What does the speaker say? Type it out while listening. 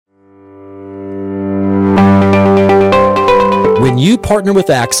When you partner with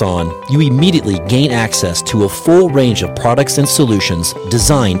Axon, you immediately gain access to a full range of products and solutions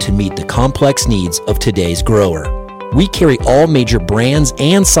designed to meet the complex needs of today's grower. We carry all major brands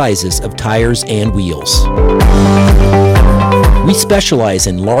and sizes of tires and wheels. We specialize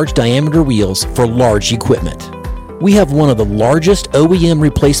in large diameter wheels for large equipment. We have one of the largest OEM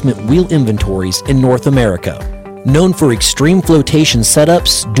replacement wheel inventories in North America. Known for extreme flotation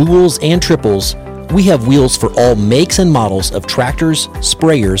setups, duals, and triples, we have wheels for all makes and models of tractors,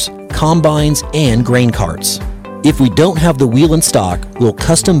 sprayers, combines, and grain carts. If we don't have the wheel in stock, we'll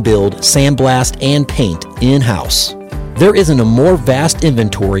custom build, sandblast, and paint in-house. There isn't a more vast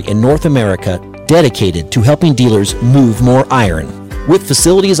inventory in North America dedicated to helping dealers move more iron. With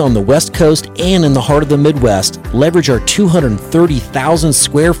facilities on the West Coast and in the heart of the Midwest, leverage our 230,000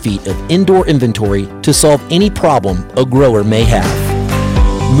 square feet of indoor inventory to solve any problem a grower may have.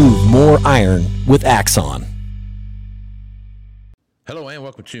 Move more iron with Axon. Hello and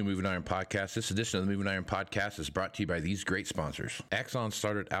welcome to Moving Iron Podcast. This edition of the Moving Iron Podcast is brought to you by these great sponsors. Axon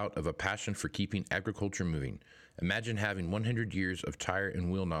started out of a passion for keeping agriculture moving. Imagine having 100 years of tire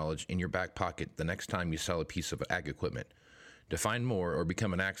and wheel knowledge in your back pocket the next time you sell a piece of ag equipment. To find more or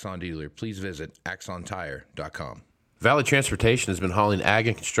become an Axon dealer, please visit axontire.com. Valley Transportation has been hauling ag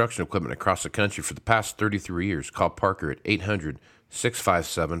and construction equipment across the country for the past 33 years. Call Parker at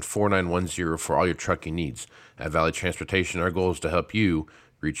 800-657-4910 for all your trucking needs. At Valley Transportation, our goal is to help you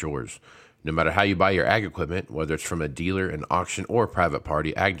reach yours. No matter how you buy your ag equipment, whether it's from a dealer, an auction, or a private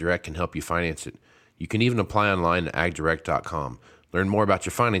party, AgDirect can help you finance it. You can even apply online at agdirect.com. Learn more about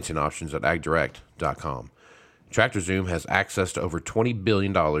your financing options at agdirect.com. TractorZoom has access to over $20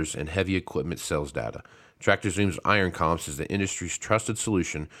 billion in heavy equipment sales data. TractorZoom's Iron Comps is the industry's trusted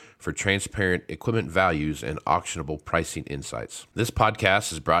solution for transparent equipment values and auctionable pricing insights. This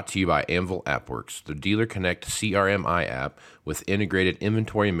podcast is brought to you by Anvil AppWorks. The Dealer Connect CRMI app with integrated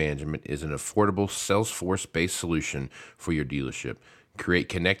inventory management is an affordable Salesforce-based solution for your dealership. Create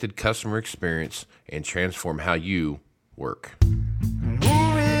connected customer experience and transform how you work.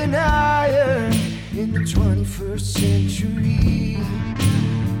 Moving iron in the 21st century.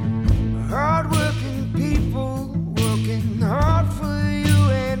 Hard-working people working hard for you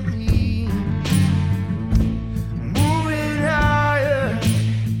and me. Moving iron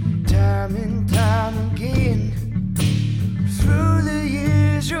time and time again. Through the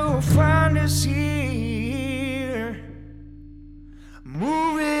years you'll find us here.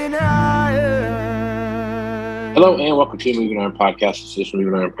 Moving iron. Hello and welcome to Moving Iron Podcast. This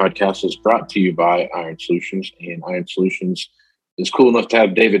Moving Iron Podcast is brought to you by Iron Solutions, and Iron Solutions is cool enough to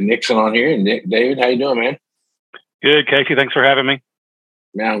have David Nixon on here. And David, how you doing, man? Good, Casey. Thanks for having me.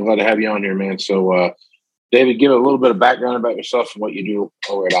 Man, I'm glad to have you on here, man. So, David, give a little bit of background about yourself and what you do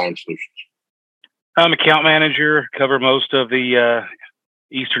over at Iron Solutions. I'm account manager, cover most of the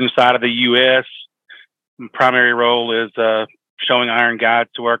eastern side of the U.S. My primary role is showing iron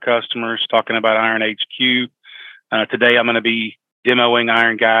guides to our customers, talking about Iron HQ. Today, I'm going to be demoing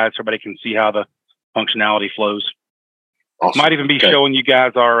iron guides so everybody can see how the functionality flows. Awesome. Might even be showing you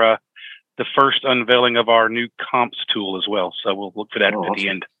guys our the first unveiling of our new comps tool as well. So we'll look for that at the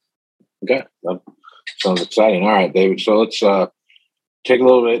end. Okay. That sounds exciting. All right, David. So let's take a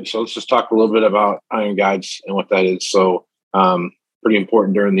little bit. So let's just talk a little bit about iron guides and what that is. So pretty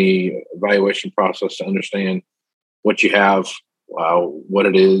important during the evaluation process to understand what you have, what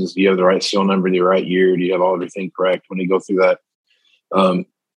it is. Do you have the right serial number, the right year? Do you have everything correct when you go through that?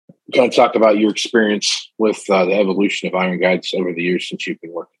 Kind of talk about your experience with the evolution of iron guides over the years since you've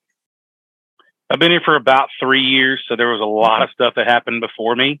been working. I've been here for about 3 years, so there was a lot of stuff that happened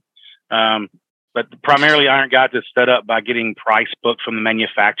before me. But primarily, iron guides is set up by getting price booked from the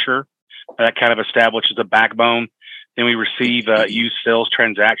manufacturer. That kind of establishes a backbone. Then we receive used sales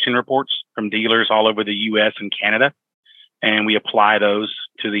transaction reports from dealers all over the U.S. and Canada, and we apply those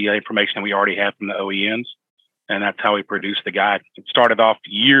to the information that we already have from the OEMs. And that's how we produce the guide. It started off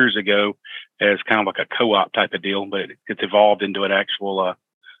years ago as kind of like a co-op type of deal, but it's evolved into an actual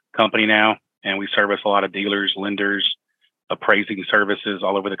company now. And we service a lot of dealers, lenders, appraising services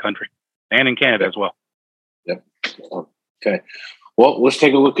all over the country and in Canada as well. Yep. Okay. Well, let's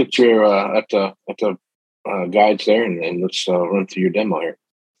take a look at your at the guides there, and let's run through your demo here.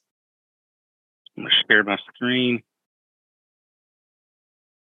 I'm going to share my screen.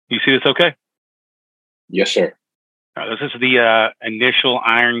 You see this okay? Yes, sir. This is the initial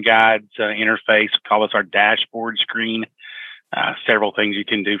iron guides interface. We call this our dashboard screen. Several things you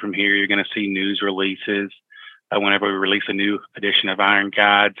can do from here. You're going to see news releases whenever we release a new edition of iron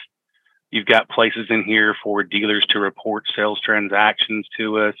guides. You've got places in here for dealers to report sales transactions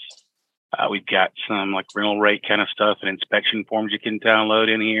to us. We've got some like rental rate kind of stuff and inspection forms you can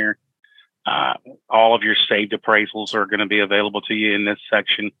download in here. All of your saved appraisals are going to be available to you in this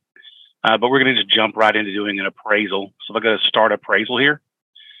section. But we're going to just jump right into doing an appraisal. So if I go to start appraisal here,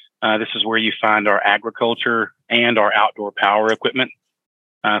 this is where you find our agriculture and our outdoor power equipment.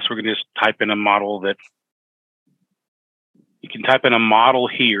 So we're going to just type in a model that you can type in a model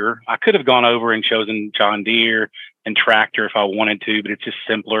here. I could have gone over and chosen John Deere and tractor if I wanted to, but it's just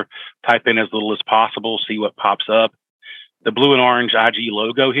simpler. Type in as little as possible, see what pops up. The blue and orange IG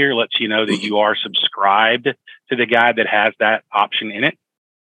logo here lets you know that you are subscribed to the guide that has that option in it.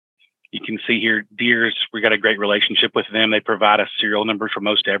 You can see here, Deere's, we got a great relationship with them. They provide us serial numbers for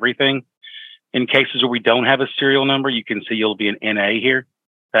most everything. In cases where we don't have a serial number, you can see you'll be an NA here.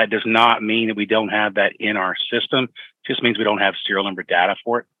 That does not mean that we don't have that in our system. It just means we don't have serial number data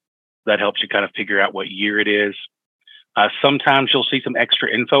for it. That helps you kind of figure out what year it is. Sometimes you'll see some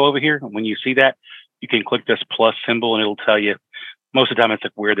extra info over here. When you see that, you can click this plus symbol and it'll tell you, most of the time it's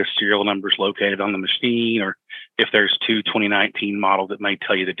like where the serial number is located on the machine, or if there's two 2019 models, it may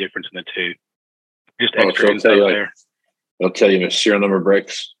tell you the difference in the two. Just extra info there. It'll tell you the serial number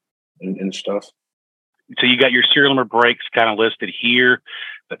breaks and stuff. So you got your serial number breaks kind of listed here,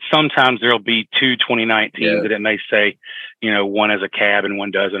 but sometimes there'll be two 2019 that it may say, one has a cab and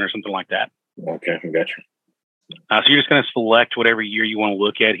one doesn't or something like that. Okay, I got you. So you're just going to select whatever year you want to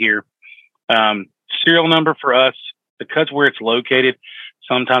look at here. Serial number for us, because where it's located,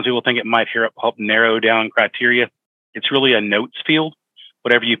 sometimes people think it might help narrow down criteria. It's really a notes field.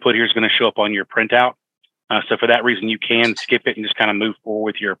 Whatever you put here is going to show up on your printout. So for that reason, you can skip it and just kind of move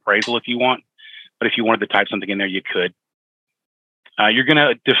forward with your appraisal if you want. But if you wanted to type something in there, you could. You're going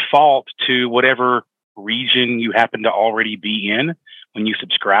to default to whatever region you happen to already be in when you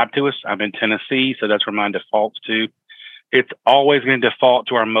subscribe to us. I'm in Tennessee, so that's where mine defaults to. It's always going to default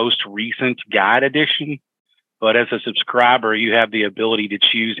to our most recent guide edition. But as a subscriber, you have the ability to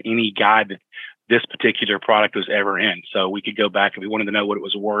choose any guide that this particular product was ever in. So we could go back if we wanted to know what it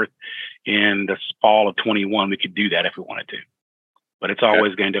was worth in the fall of 21. We could do that if we wanted to. But it's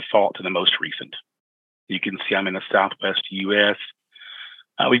always going to default to the most recent. You can see I'm in the Southwest U.S.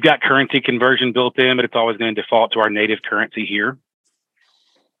 We've got currency conversion built in, but it's always going to default to our native currency here.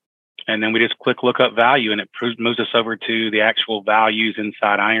 And then we just click look up value, and it moves us over to the actual values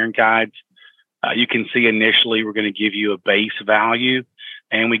inside Iron Guides. You can see initially we're going to give you a base value,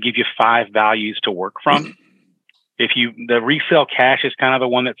 and we give you 5 values to work from. The resale cash is kind of the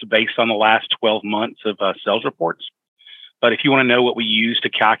one that's based on the last 12 months of sales reports. But if you want to know what we use to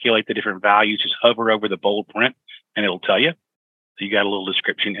calculate the different values, just hover over the bold print and it'll tell you. So you got a little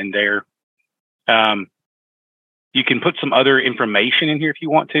description in there. You can put some other information in here if you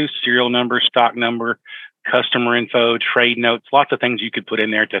want to, serial number, stock number, customer info, trade notes, lots of things you could put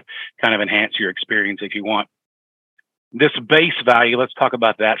in there to kind of enhance your experience if you want. This base value, let's talk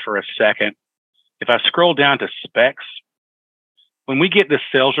about that for a second. If I scroll down to specs, when we get the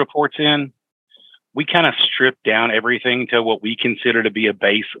sales reports in, we kind of strip down everything to what we consider to be a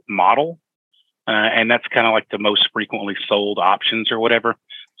base model. And that's kind of like the most frequently sold options or whatever.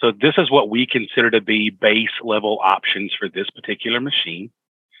 So this is what we consider to be base level options for this particular machine.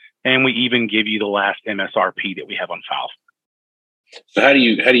 And we even give you the last MSRP that we have on file. So how do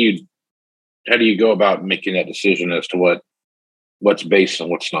you go about making that decision as to what's base and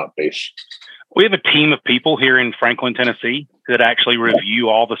what's not base? We have a team of people here in Franklin, Tennessee that actually review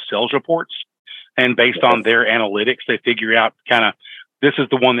all the sales reports. And based on their analytics, they figure out kind of, this is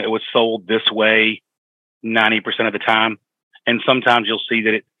the one that was sold this way 90% of the time. And sometimes you'll see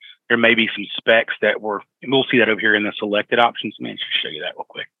that there may be some specs and we'll see that over here in the selected options. Let me just show you that real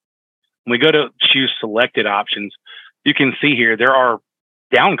quick. When we go to choose selected options, you can see here, there are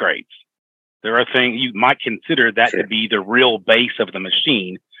downgrades. There are things you might consider that to be the real base of the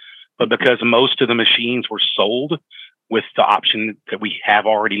machine, but because most of the machines were sold with the option that we have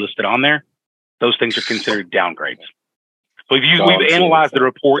already listed on there, those things are considered downgrades. So we've analyzed the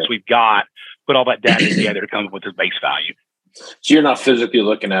reports we've got, put all that data together to come up with the base value. So you're not physically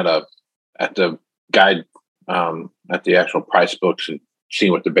looking at the guide, at the actual price books and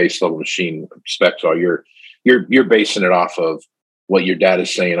seeing what the base level machine specs are. You're basing it off of what your data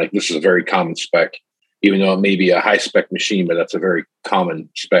is saying. Like, this is a very common spec, even though it may be a high spec machine, but that's a very common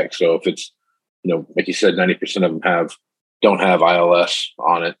spec. So if it's, like you said, 90% of them don't have ILS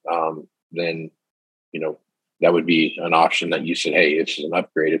on it, then, that would be an option that you said, hey, it's an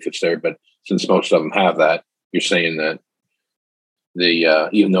upgrade if it's there. But since most of them have that, you're saying that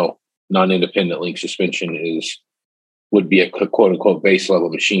even though non-independent link suspension would be a quote unquote base level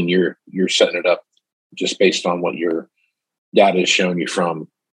machine, you're setting it up just based on what your data is showing you from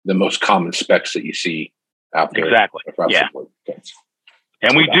the most common specs that you see out there. Exactly. Across Yeah. the board. Okay.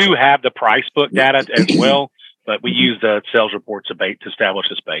 And we do have the price book data as well, but we use the sales reports to establish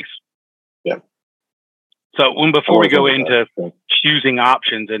a space. Yeah. So before we go into choosing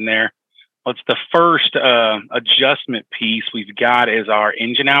options in there, the first adjustment piece we've got is our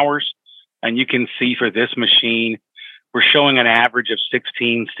engine hours. And you can see for this machine, we're showing an average of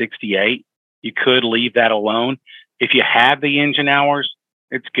 1668. You could leave that alone. If you have the engine hours,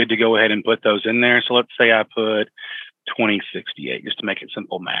 it's good to go ahead and put those in there. So let's say I put 2068, just to make it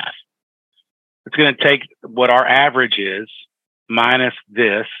simple math. It's going to take what our average is minus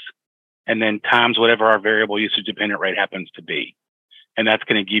this, and then times whatever our variable usage dependent rate happens to be. And that's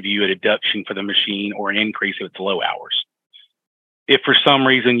going to give you a deduction for the machine or an increase if it's low hours. If for some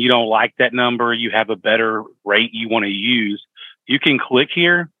reason you don't like that number, you have a better rate you want to use, you can click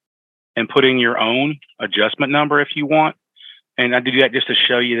here and put in your own adjustment number if you want. And I do that just to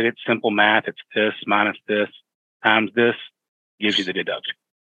show you that it's simple math. It's this minus this times this gives you the deduction.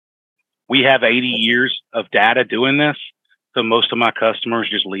 We have 80 years of data doing this. So most of my customers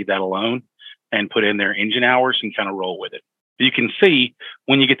just leave that alone and put in their engine hours and kind of roll with it. You can see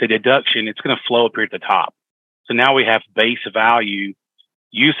when you get the deduction, it's going to flow up here at the top. So now we have base value,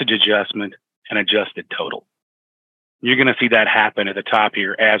 usage adjustment, and adjusted total. You're going to see that happen at the top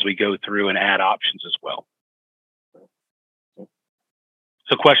here as we go through and add options as well.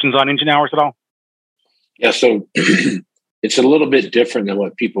 So questions on engine hours at all? Yeah, so it's a little bit different than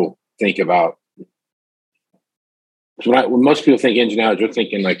what people think about. When most people think engine hours, they're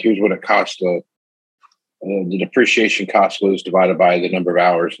thinking like, here's what it costs. The depreciation cost was divided by the number of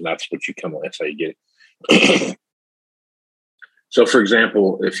hours, and that's what you come with. That's how you get it. So, for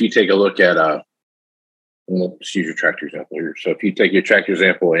example, if you take a look at let's use your tractor example here. So, if you take your tractor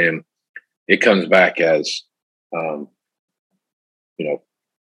example and it comes back as,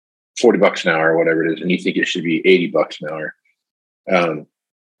 $40 an hour or whatever it is, and you think it should be $80 an hour,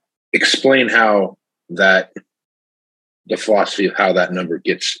 explain how the philosophy of how that number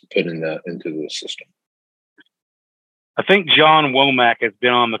gets put into the system. I think John Womack has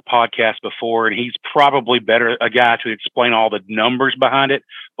been on the podcast before, and he's probably better a guy to explain all the numbers behind it.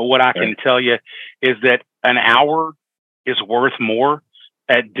 But what I can tell you is that an hour is worth more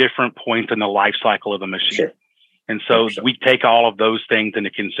at different points in the life cycle of the machine. Sure. And so we take all of those things into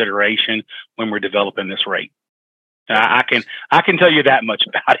consideration when we're developing this rate. And I can tell you that much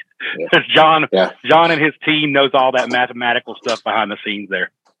about it. Because John and his team knows all that mathematical stuff behind the scenes there.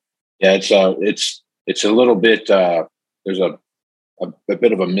 Yeah, it's a little bit there's a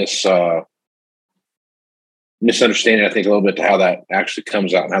bit of a misunderstanding, I think, a little bit to how that actually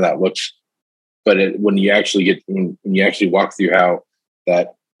comes out and how that looks. But when you actually walk through how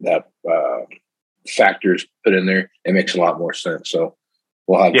that factors put in there, it makes a lot more sense. So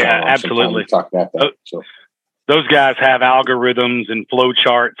we'll have absolutely talk about that. So those guys have algorithms and flow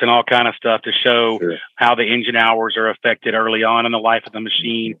charts and all kind of stuff to show how the engine hours are affected early on in the life of the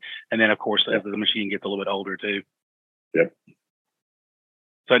machine, and then of course as the machine gets a little bit older too. Yep.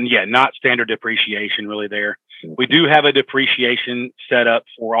 So not standard depreciation really there. We do have a depreciation set up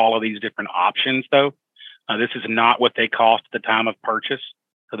for all of these different options though. This is not what they cost at the time of purchase.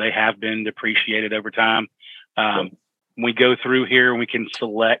 So they have been depreciated over time. We go through here and we can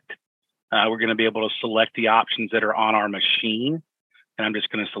select, we're going to be able to select the options that are on our machine. And I'm just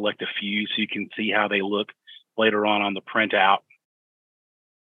going to select a few so you can see how they look later on the printout.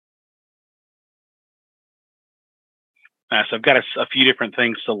 So I've got a few different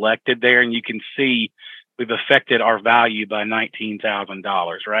things selected there, and you can see we've affected our value by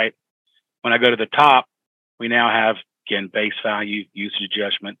 $19,000, right? When I go to the top, we now have, again, base value, usage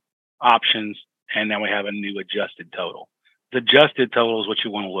adjustment, options, and now we have a new adjusted total. The adjusted total is what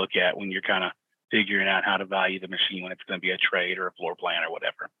you want to look at when you're kind of figuring out how to value the machine when it's going to be a trade or a floor plan or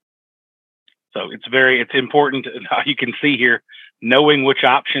whatever. So it's important, you can see here, knowing which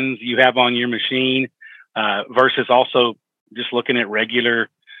options you have on your machine versus also just looking at regular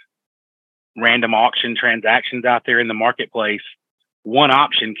random auction transactions out there in the marketplace. One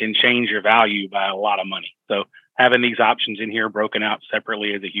option can change your value by a lot of money. So having these options in here broken out separately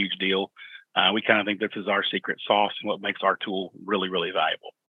is a huge deal. We kind of think this is our secret sauce and what makes our tool really, really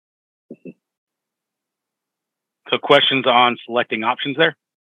valuable. So questions on selecting options there?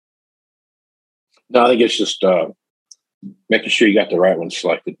 No, I think it's just making sure you got the right one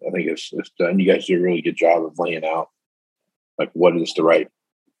selected. I think it's done. You guys do a really good job of laying out like what is the right,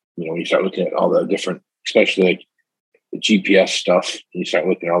 when you start looking at all the different, especially like the GPS stuff, and you start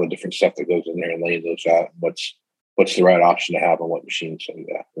looking at all the different stuff that goes in there and laying those out. What's the right option to have on what machine? So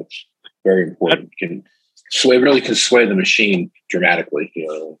yeah, that's very important. sway really can sway the machine dramatically,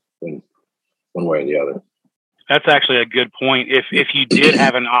 in one way or the other. That's actually a good point. If you did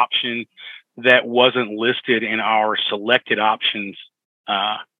have an option that wasn't listed in our selected options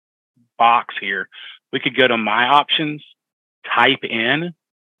box here, we could go to my options, type in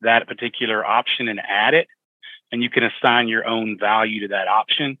that particular option and add it, and you can assign your own value to that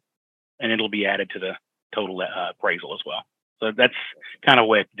option, and it'll be added to the total appraisal as well. So that's kind of a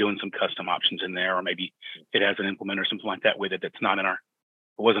way of doing some custom options in there, or maybe it has an implement or something like that with it that's not in our,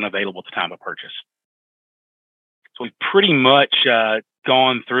 it wasn't available at the time of purchase. So we've pretty much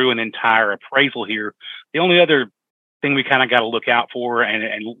gone through an entire appraisal here. The only other thing we kind of got to look out for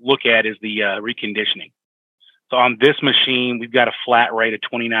and look at is the reconditioning. So on this machine, we've got a flat rate of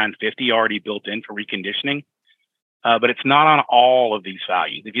 $29.50 already built in for reconditioning, but it's not on all of these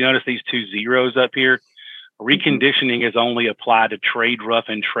values. If you notice these two zeros up here, reconditioning is only applied to trade rough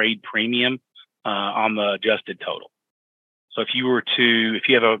and trade premium on the adjusted total. So if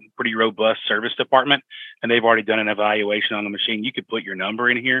you have a pretty robust service department and they've already done an evaluation on the machine, you could put your number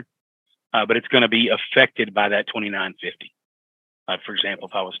in here, but it's going to be affected by that $29.50. For example,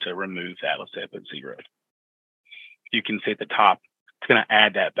 if I was to remove that, let's say I put 0. You can see at the top, it's going to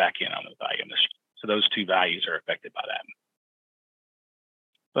add that back in on the value of the machine. So those two values are affected by that.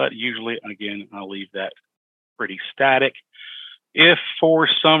 But usually, again, I'll leave that pretty static. If for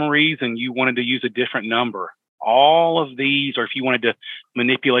some reason you wanted to use a different number, all of these, or if you wanted to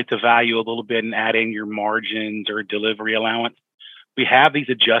manipulate the value a little bit and add in your margins or delivery allowance, we have these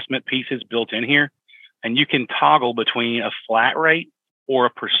adjustment pieces built in here, and you can toggle between a flat rate or a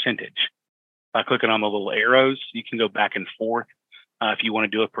percentage. By clicking on the little arrows, you can go back and forth. If you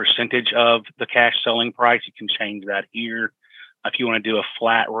want to do a percentage of the cash selling price, you can change that here. If you want to do a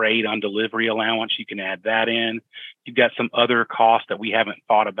flat rate on delivery allowance, you can add that in. You've got some other costs that we haven't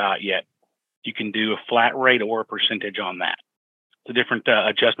thought about yet. You can do a flat rate or a percentage on that. The different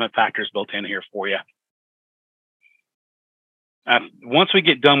adjustment factors built in here for you. Once we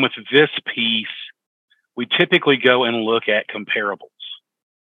get done with this piece, we typically go and look at comparables.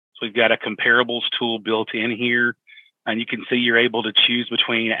 So we've got a comparables tool built in here, and you can see you're able to choose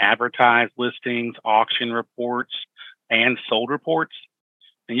between advertised listings, auction reports, and sold reports.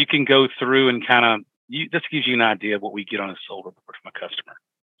 And you can go through and this gives you an idea of what we get on a sold report from a customer.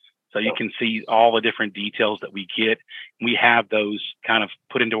 So you can see all the different details that we get. We have those kind of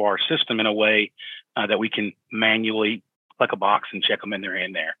put into our system in a way that we can manually click a box and check them in there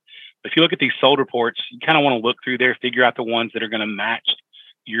and there. But if you look at these sold reports, you kind of want to look through there, figure out the ones that are going to match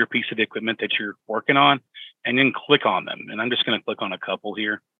your piece of equipment that you're working on, and then click on them. And I'm just going to click on a couple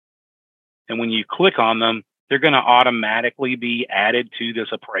here. And when you click on them, they're going to automatically be added to this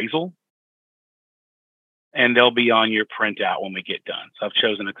appraisal, and they'll be on your printout when we get done. So I've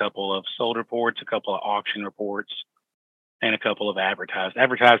chosen a couple of sold reports, a couple of auction reports, and a couple of advertised.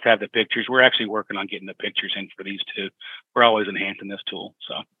 Advertised have the pictures. We're actually working on getting the pictures in for these two. We're always enhancing this tool.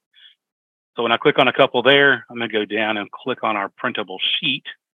 So when I click on a couple there, I'm going to go down and click on our printable sheet.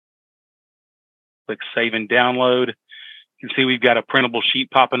 Click Save and Download. You can see we've got a printable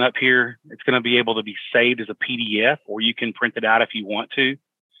sheet popping up here. It's going to be able to be saved as a PDF, or you can print it out if you want to.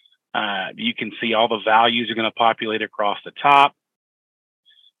 You can see all the values are going to populate across the top.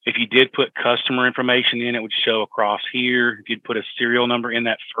 If you did put customer information in, it would show across here. If you'd put a serial number in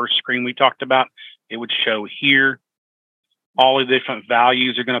that first screen we talked about, it would show here. All the different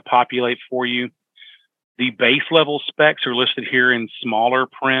values are going to populate for you. The base level specs are listed here in smaller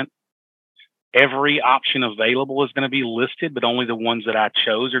print. Every option available is going to be listed, but only the ones that I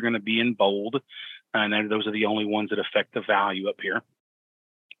chose are going to be in bold. And those are the only ones that affect the value up here.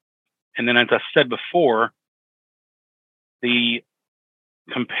 And then, as I said before, the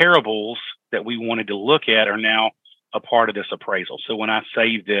comparables that we wanted to look at are now a part of this appraisal. So when I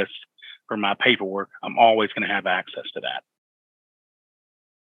save this for my paperwork, I'm always going to have access to that.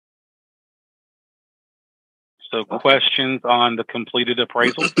 So questions on the completed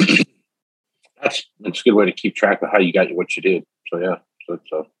appraisal? That's a good way to keep track of how you got what you did. So yeah, so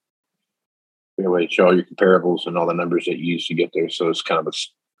it's a good way to show all your comparables and all the numbers that you used to get there. So it's kind of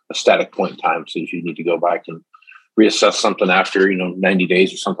a static point in time. So if you need to go back and reassess something after 90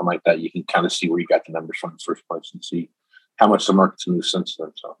 days or something like that, you can kind of see where you got the numbers from in the first place and see how much the market's moved since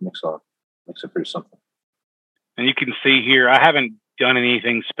then. So it makes it pretty simple. And you can see here, I haven't done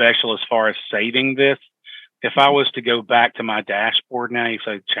anything special as far as saving this. If I was to go back to my dashboard now, you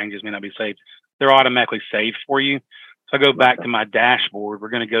say changes may not be saved. They're automatically saved for you. So I go back to my dashboard. We're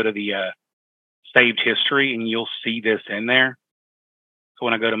going to go to the saved history, and you'll see this in there. So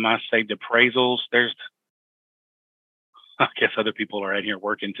when I go to my saved appraisals, there's I guess other people are in here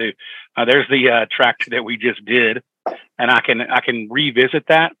working too. There's the tractor that we just did, and I can revisit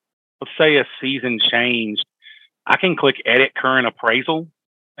that. Let's say a season changed. I can click Edit Current Appraisal,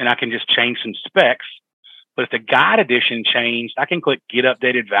 and I can just change some specs. But if the guide edition changed, I can click Get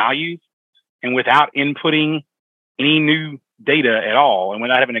Updated Values, and without inputting any new data at all, and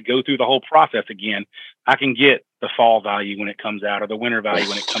without having to go through the whole process again, I can get the fall value when it comes out or the winter value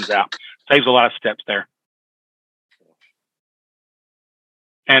when it comes out. Saves a lot of steps there.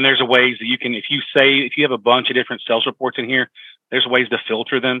 And there's ways that you can, if you have a bunch of different sales reports in here, there's ways to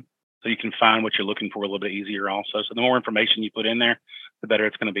filter them so you can find what you're looking for a little bit easier also. So the more information you put in there, the better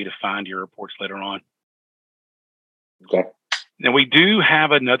it's going to be to find your reports later on. Okay. Now we do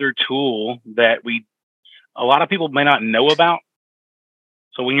have another tool that a lot of people may not know about.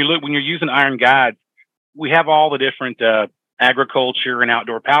 So when you're using Iron Guides, we have all the different agriculture and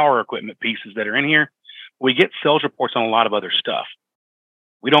outdoor power equipment pieces that are in here. We get sales reports on a lot of other stuff.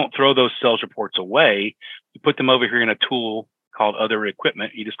 We don't throw those sales reports away. We put them over here in a tool called Other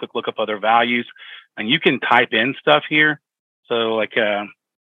Equipment. You just look up other values, and you can type in stuff here. So like, let's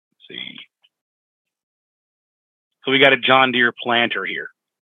see. So we got a John Deere planter here.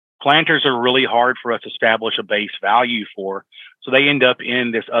 Planters are really hard for us to establish a base value for, so they end up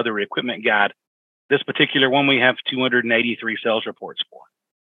in this Other Equipment guide. This particular one we have 283 sales reports for.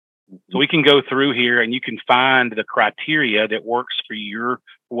 So we can go through here and you can find the criteria that works for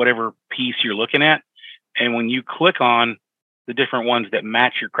whatever piece you're looking at. And when you click on the different ones that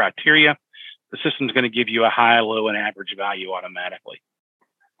match your criteria, the system's going to give you a high, low, and average value automatically.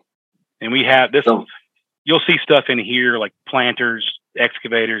 And we have this, you'll see stuff in here like planters,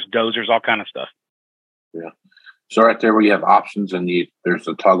 excavators, dozers, all kind of stuff. Yeah. So right there where you have options and there's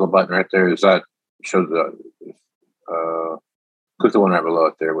a toggle button right there. Is that shows the click the one right below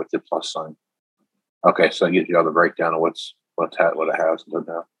it there with the plus sign. Okay, so it gives you all the breakdown of what it has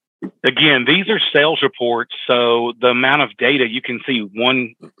now. Again, these are sales reports, so the amount of data you can see.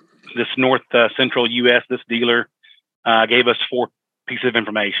 This North Central U.S. this dealer gave us 4 pieces of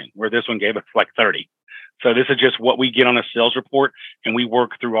information, where this one gave us like 30. So this is just what we get on a sales report, and we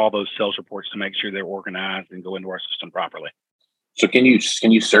work through all those sales reports to make sure they're organized and go into our system properly. So can you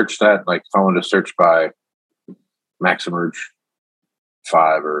search that? Like if I want to search by Maximerge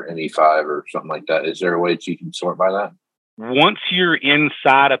 5 or ME5 or something like that, is there a way that you can sort by that? Once you're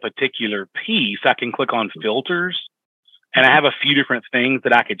inside a particular piece, I can click on filters, and I have a few different things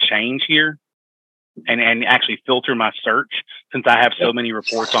that I could change here and actually filter my search, since I have so many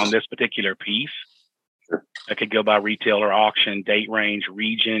reports on this particular piece. Sure. I could go by retailer, auction, date range,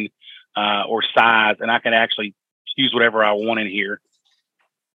 region, or size, and I can actually choose whatever I want in here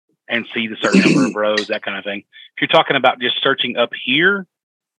and see the certain number of rows, that kind of thing. If you're talking about just searching up here,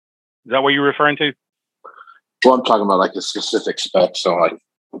 is that what you're referring to? Well, I'm talking about like a specific spec. So like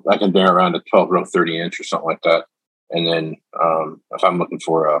I can bring around a 12 row 30 inch or something like that. And then if I'm looking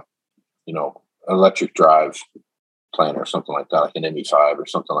for a, electric drive planter or something like that, like an ME5 or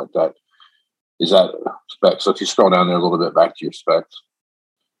something like that, is that spec? So if you scroll down there a little bit back to your specs,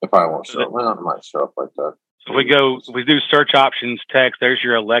 it probably won't show up. Well, it might show up like that. So we do search options text. There's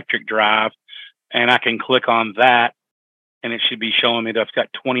your electric drive, and I can click on that, and it should be showing me that it's got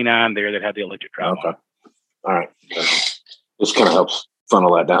 29 there that have the electric drive. Okay. All right. This kind of helps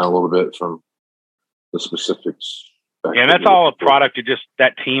funnel that down a little bit from the specifics. Yeah, and that's all a product of just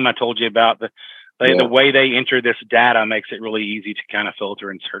that team I told you about. The way they enter this data makes it really easy to kind of filter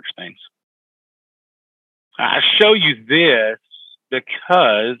and search things. I show you this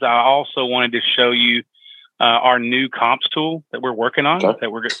because I also wanted to show you our new comps tool that we're working on. Okay.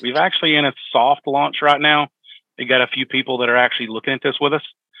 We've actually in a soft launch right now. We got a few people that are actually looking at this with us.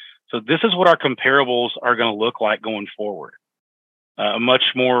 So this is what our comparables are going to look like going forward. A much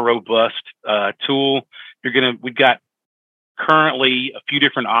more robust tool. We've got currently a few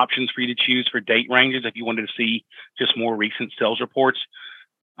different options for you to choose for date ranges if you wanted to see just more recent sales reports.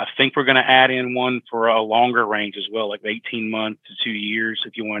 I think we're going to add in one for a longer range as well, like 18 months to 2 years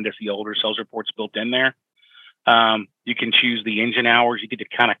if you wanted to see older sales reports built in there. You can choose the engine hours. You get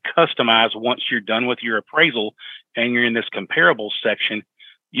to kind of customize once you're done with your appraisal and you're in this comparables section.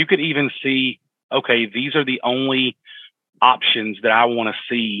 You could even see, okay, these are the only options that I want to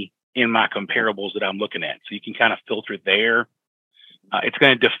see in my comparables that I'm looking at. So you can kind of filter there. It's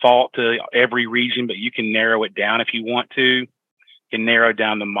going to default to every region, but you can narrow it down if you want to. You can narrow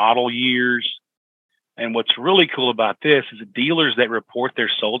down the model years. And what's really cool about this is the dealers that report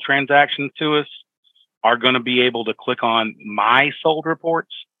their sold transactions to us are going to be able to click on my sold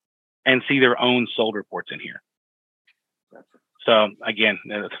reports and see their own sold reports in here. So again,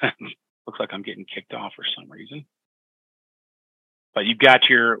 looks like I'm getting kicked off for some reason. But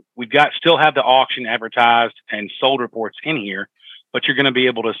still have the auction advertised and sold reports in here, but you're going to be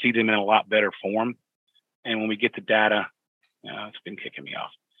able to see them in a lot better form. And when we get the data, it's been kicking me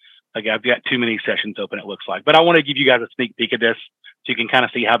off. Like I've got too many sessions open, it looks like. But I want to give you guys a sneak peek of this so you can kind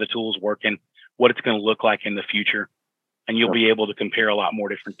of see how the tool's working, what it's going to look like in the future. And you'll be able to compare a lot more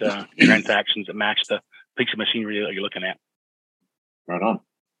different transactions that match the piece of machinery that you're looking at. Right on.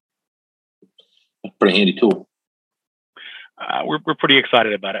 That's a pretty handy tool. We're pretty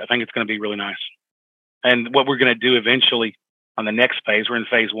excited about it. I think it's going to be really nice. And what we're going to do eventually on the next phase, we're in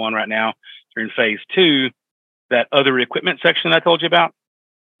phase 1 right now. We're in phase 2. That other equipment section I told you about,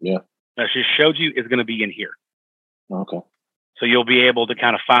 that I just showed you, is going to be in here. Okay. So you'll be able to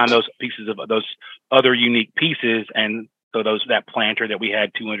kind of find those pieces of those other unique pieces. And so that planter that we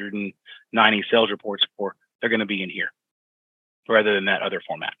had 290 sales reports for, they're going to be in here rather than that other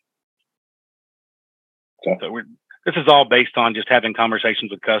format. Okay. So this is all based on just having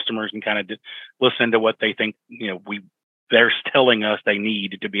conversations with customers and kind of listening to what they think, they're telling us they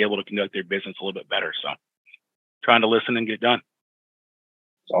need to be able to conduct their business a little bit better. So trying to listen and get it done.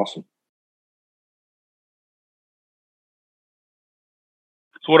 It's awesome.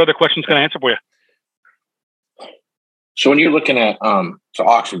 So what other questions can I answer for you? So when you're looking at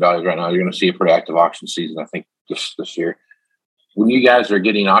auction values right now, you're going to see a pretty active auction season, I think, this year. When you guys are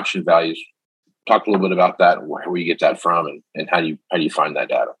getting auction values, talk a little bit about that, where you get that from, and how do you find that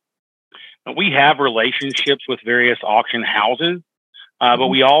data? We have relationships with various auction houses, but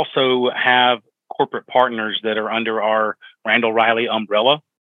we also have corporate partners that are under our Randall Riley umbrella,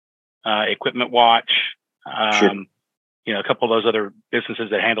 Equipment Watch, a couple of those other businesses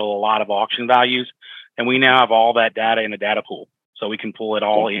that handle a lot of auction values. And we now have all that data in a data pool. So we can pull it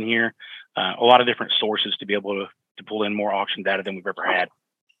all in here, a lot of different sources to be able to pull in more auction data than we've ever had.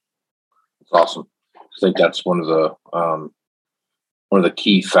 That's awesome. I think that's one of the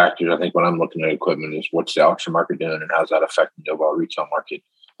key factors. I think when I'm looking at equipment is what's the auction market doing and how's that affecting the overall retail market,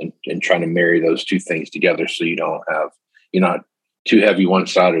 and trying to marry those two things together so you're not too heavy one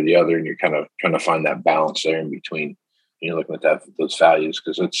side or the other, and you're kind of trying to find that balance there in between. Looking at those values,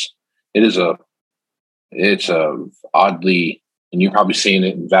 because it's a oddly, and you're probably seeing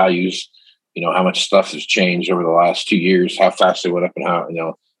it in values. How much stuff has changed over the last 2 years, how fast they went up, and how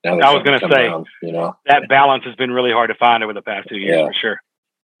now I was going to say down, that balance has been really hard to find over the past 2 years, for sure.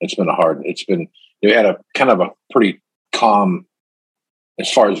 We had a kind of a pretty calm,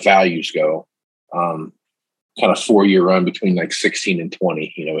 as far as values go, kind of 4-year run between like 16 and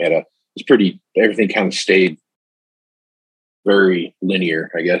 20. Everything kind of stayed very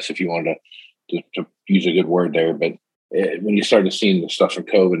linear, I guess, if you wanted to use a good word there. But when you started seeing the stuff from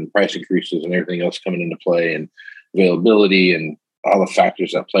COVID and price increases and everything else coming into play, and availability and all the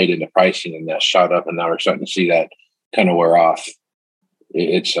factors that played into pricing, and that shot up, and now we're starting to see that kind of wear off.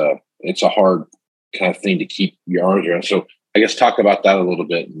 It's a hard kind of thing to keep your arms around. So I guess talk about that a little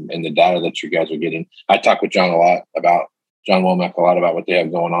bit, and the data that you guys are getting. I talk with John Womack a lot about what they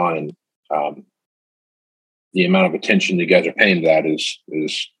have going on, and the amount of attention you guys are paying to that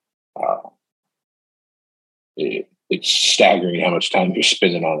it's staggering how much time you're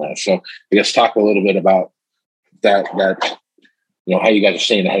spending on that. So I guess talk a little bit about that how you guys are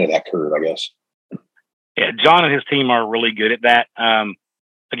staying ahead of that curve, I guess. Yeah, John and his team are really good at that.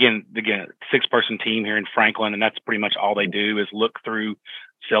 Again, 6-person team here in Franklin, and that's pretty much all they do is look through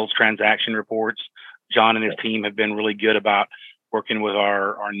sales transaction reports. John and his team have been really good about working with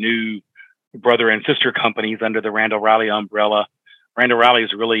our new brother and sister companies under the Randall Riley umbrella. Randall Riley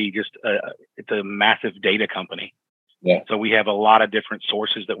is really just it's a massive data company. Yeah. So we have a lot of different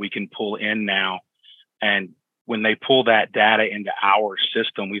sources that we can pull in now. And when they pull that data into our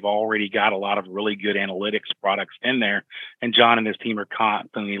system, we've already got a lot of really good analytics products in there. And John and his team are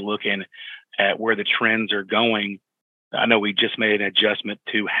constantly looking at where the trends are going. I know we just made an adjustment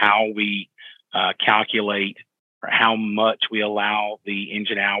to how we calculate or how much we allow the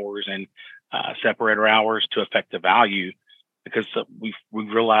engine hours and separator hours to affect the value, because we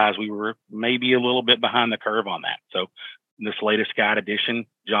realized we were maybe a little bit behind the curve on that. So this latest guide edition,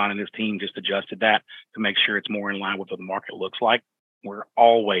 John and his team just adjusted that to make sure it's more in line with what the market looks like. We're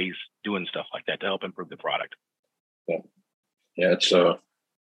always doing stuff like that to help improve the product. Yeah, it's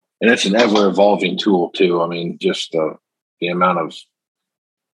an ever evolving tool too. I mean, just the amount of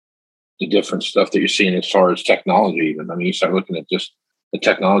the different stuff that you're seeing as far as technology. Even, I mean, you start looking at just the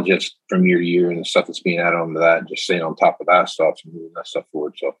technology that's from year to year and the stuff that's being added onto that, and just staying on top of that stuff and moving that stuff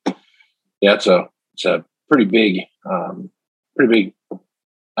forward. So yeah, it's a pretty big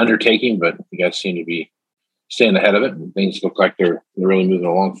undertaking, but you guys seem to be staying ahead of it, and things look like they're really moving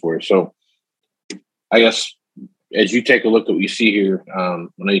along for you. So I guess as you take a look at what you see here, I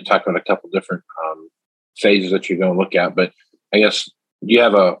know you talked about a couple different phases that you're going to look at, but I guess do you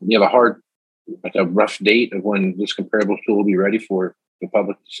have a hard, like a rough date of when this comparable tool will be ready for the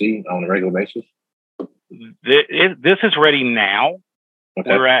public to see on a regular basis? This is ready now.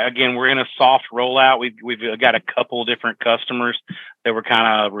 Okay. We're in a soft rollout. We've got a couple different customers that we're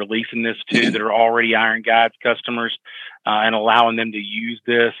kind of releasing this to that are already Iron Guides customers, and allowing them to use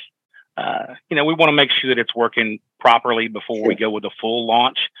this. We want to make sure that it's working properly before we go with a full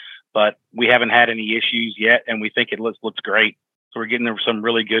launch, but we haven't had any issues yet, and we think it looks great. So we're getting some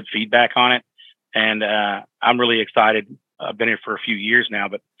really good feedback on it, and I'm really excited. I've been here for a few years now,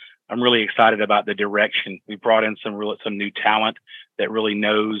 but I'm really excited about the direction. We brought in some new talent that really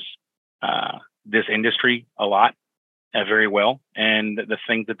knows this industry a lot, very well, and the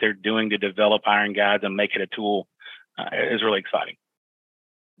things that they're doing to develop Iron Guides and make it a tool is really exciting.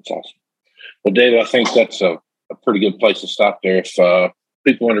 That's awesome. Well, David, I think that's a pretty good place to stop there. If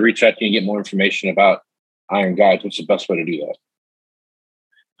people want to reach out to you and get more information about Iron Guides, what's the best way to do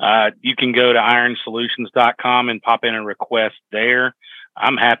that? You can go to ironsolutions.com and pop in a request there.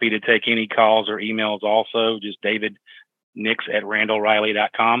 I'm happy to take any calls or emails also, just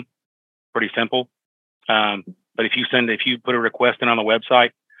davidnix@randallriley.com. Pretty simple. But if you put a request in on the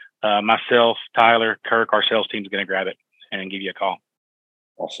website, myself, Tyler, Kirk, our sales team is going to grab it and give you a call.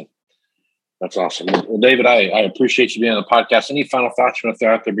 Awesome. That's awesome. Well, David, I appreciate you being on the podcast. Any final thoughts you want to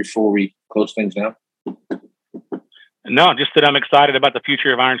throw out there before we close things down? No, just that I'm excited about the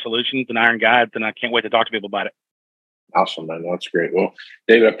future of Iron Solutions and Iron Guides, and I can't wait to talk to people about it. Awesome, man. That's great. Well,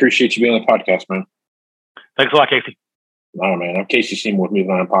 David, I appreciate you being on the podcast, man. Thanks a lot, Casey. All right, man. I'm Casey Seymour with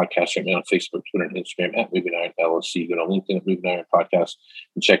Moving Iron Podcast. Check me on Facebook, Twitter, and Instagram at Moving Iron LLC. Go to LinkedIn at Moving Iron Podcast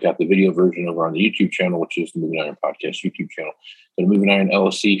and check out the video version over on the YouTube channel, which is the Moving Iron Podcast YouTube channel. Go to Moving Iron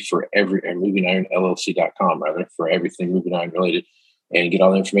LLC for MovingIronLLC.com, rather, for everything Moving Iron related, and get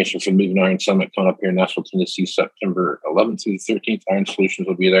all the information for the Moving Iron Summit coming up here in Nashville, Tennessee, September 11th through the 13th. Iron Solutions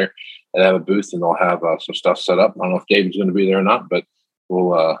will be there. They have a booth, and they'll have some stuff set up. I don't know if David's going to be there or not, but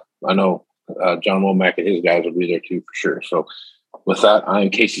we'll. I know John Womack and his guys will be there too for sure. So, with that, I'm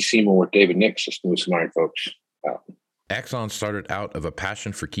Casey Seymour with David Nix. Just move some iron, folks. Axon started out of a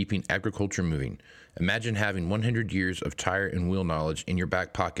passion for keeping agriculture moving. Imagine having 100 years of tire and wheel knowledge in your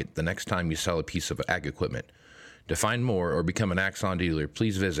back pocket the next time you sell a piece of ag equipment. To find more or become an Axon dealer,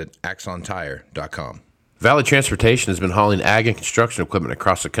 please visit axontire.com. Valley Transportation has been hauling ag and construction equipment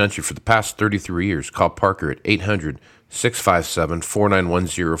across the country for the past 33 years. Call Parker at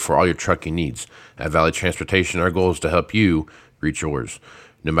 800-657-4910 for all your trucking needs. At Valley Transportation, our goal is to help you reach yours.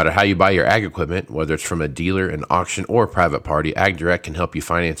 No matter how you buy your ag equipment, whether it's from a dealer, an auction, or a private party, AgDirect can help you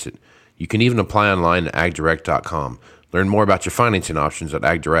finance it. You can even apply online at agdirect.com. Learn more about your financing options at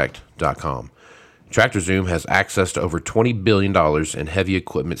agdirect.com. TractorZoom has access to over $20 billion in heavy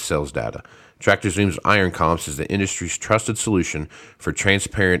equipment sales data. TractorZoom's Iron Comps is the industry's trusted solution for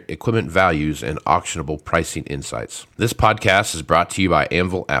transparent equipment values and auctionable pricing insights. This podcast is brought to you by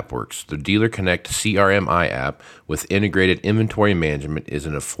Anvil AppWorks. The Dealer Connect CRMI app with integrated inventory management is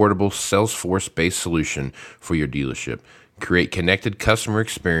an affordable Salesforce-based solution for your dealership. Create connected customer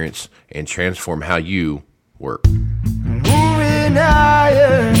experience and transform how you work. Moving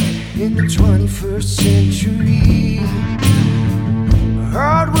iron in the 21st century.